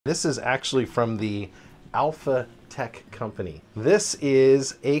This is actually from the Alpha Tech company. This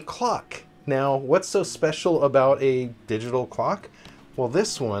is a clock. Now, what's so special about a digital clock? Well,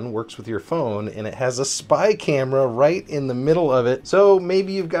 this one works with your phone and it has a spy camera right in the middle of it. So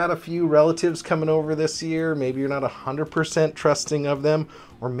maybe you've got a few relatives coming over this year. Maybe you're not 100% trusting of them,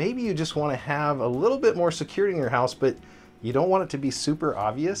 or maybe you just want to have a little bit more security in your house, but you don't want it to be super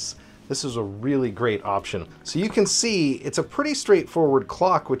obvious. This is a really great option. So you can see it's a pretty straightforward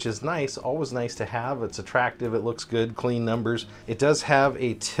clock, which is nice, always nice to have. It's attractive, it looks good, clean numbers. It does have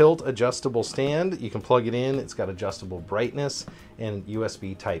a tilt adjustable stand. You can plug it in. It's got adjustable brightness and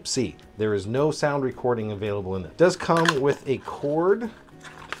USB Type-C. There is no sound recording available in it. It does come with a cord,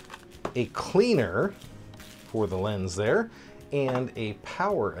 a cleaner for the lens there, and a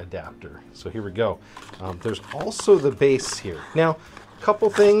power adapter. So here we go. There's also the base here. Now, a couple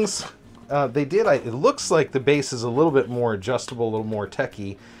things. It looks like the base is a little bit more adjustable, a little more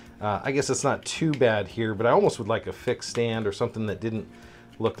techy. I guess it's not too bad here, but I almost would like a fixed stand or something that didn't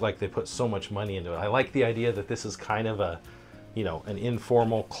look like they put so much money into it. I like the idea that this is kind of a, you know, an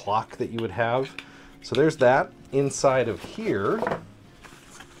informal clock that you would have. So there's that. Inside of here,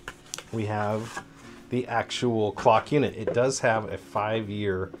 we have the actual clock unit. It does have a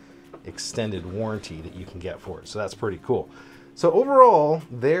 5-year extended warranty that you can get for it. So that's pretty cool. So overall,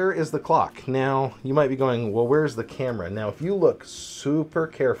 there is the clock. Now, you might be going, well, where's the camera? Now, if you look super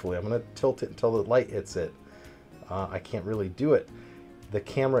carefully, I'm going to tilt it until the light hits it. I can't really do it. The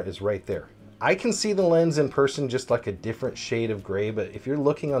camera is right there. I can see the lens in person just like a different shade of gray, but if you're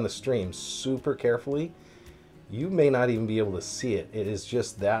looking on the stream super carefully, you may not even be able to see it. It is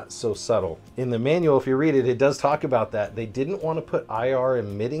just that so subtle. In the manual, if you read it, it does talk about that. They didn't want to put IR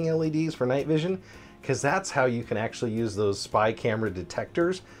emitting LEDs for night vision, because that's how you can actually use those spy camera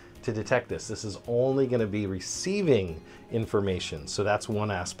detectors to detect this. This is only going to be receiving information, so that's one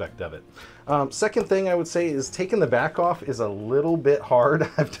aspect of it. Second thing I would say is taking the back off is a little bit hard.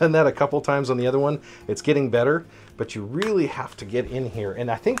 I've done that a couple times on the other one. It's getting better, but you really have to get in here, and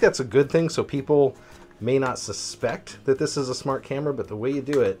I think that's a good thing, so people may not suspect that this is a smart camera, but the way you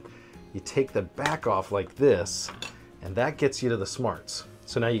do it, you take the back off like this, and that gets you to the smarts.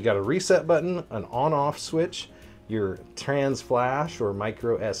 So now you got a reset button, an on-off switch, your trans flash or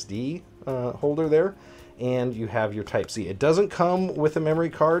micro SD holder there, and you have your Type-C. It doesn't come with a memory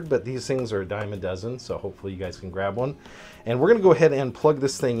card, but these things are a dime a dozen, so hopefully you guys can grab one. And we're gonna go ahead and plug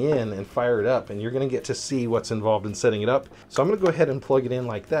this thing in and fire it up, and you're gonna get to see what's involved in setting it up. So I'm gonna go ahead and plug it in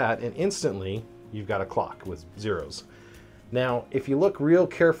like that, and instantly you've got a clock with zeros. Now, if you look real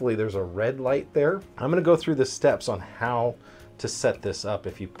carefully, there's a red light there. I'm gonna go through the steps on how to set this up.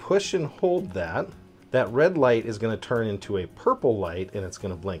 If you push and hold that, that red light is going to turn into a purple light and it's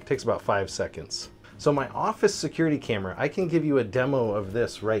going to blink. It takes about 5 seconds. So my office security camera, I can give you a demo of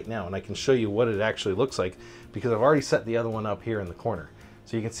this right now and I can show you what it actually looks like because I've already set the other one up here in the corner.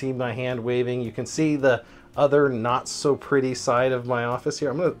 So you can see my hand waving. You can see the other not so pretty side of my office here.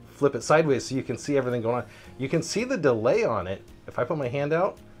 I'm going to flip it sideways so you can see everything going on. You can see the delay on it. If I put my hand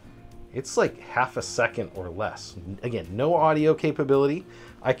out, it's like half a second or less. Again, no audio capability.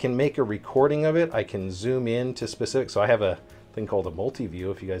 I can make a recording of it. I can zoom in to specific. So I have a thing called a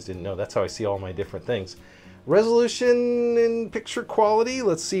multi-view, if you guys didn't know. That's how I see all my different things. Resolution and picture quality.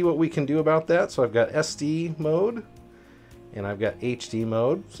 Let's see what we can do about that. So I've got SD mode and I've got HD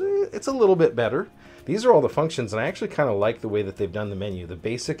mode. So it's a little bit better. These are all the functions, and I actually kind of like the way that they've done the menu. The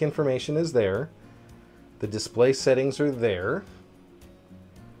basic information is there. The display settings are there.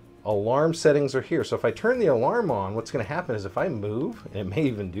 Alarm settings are here. So if I turn the alarm on, what's going to happen is if I move, and it may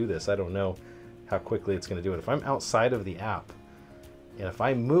even do this, I don't know how quickly it's going to do it. If I'm outside of the app, and if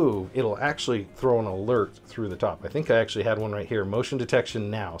I move, it'll actually throw an alert through the top. I think I actually had one right here, motion detection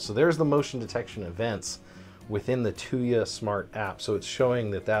now. So there's the motion detection events within the Tuya Smart app. So it's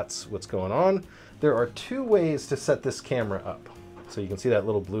showing that that's what's going on. There are 2 ways to set this camera up. So you can see that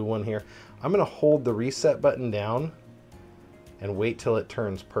little blue one here. I'm going to hold the reset button down and wait till it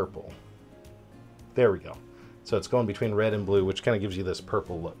turns purple. There we go. So it's going between red and blue, which kind of gives you this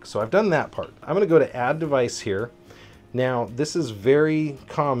purple look. So I've done that part. I'm going to go to add device here. Now, this is very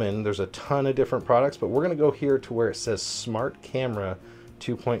common. There's a ton of different products, but we're going to go here to where it says Smart Camera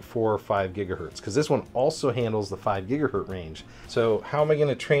 2.45 gigahertz, because this one also handles the 5 gigahertz range. So how am I going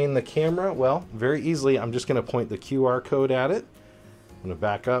to train the camera? Well, very easily, I'm just going to point the QR code at it. I'm going to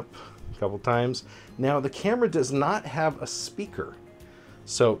back up a couple times. Now the camera does not have a speaker,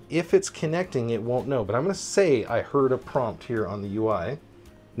 so if it's connecting it won't know, but I'm going to say I heard a prompt here on the UI.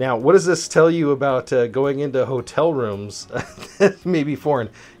 Now what does this tell you about going into hotel rooms? Maybe foreign.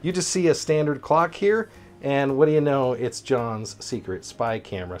 You just see a standard clock here And what do you know, it's John's secret spy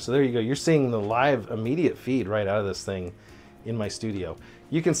camera. So there you go. You're seeing the live immediate feed right out of this thing in my studio.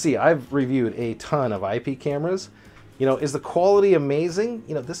 You can see I've reviewed a ton of IP cameras. You know, is the quality amazing?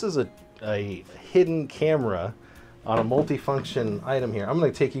 You know, this is a hidden camera on a multifunction item here. I'm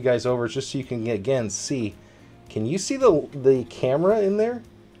going to take you guys over just so you can again see. Can you see the camera in there?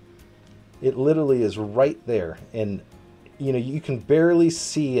 It literally is right there, and you know, you can barely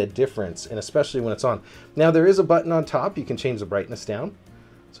see a difference, and especially when it's on. Now there is a button on top, you can change the brightness down.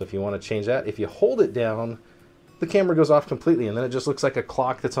 So if you want to change that, if you hold it down, the camera goes off completely, and then it just looks like a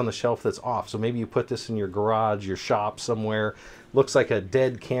clock that's on the shelf that's off. So maybe you put this in your garage, your shop somewhere, looks like a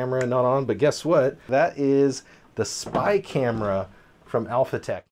dead camera, not on, but guess what? That is the spy camera from Alphatech.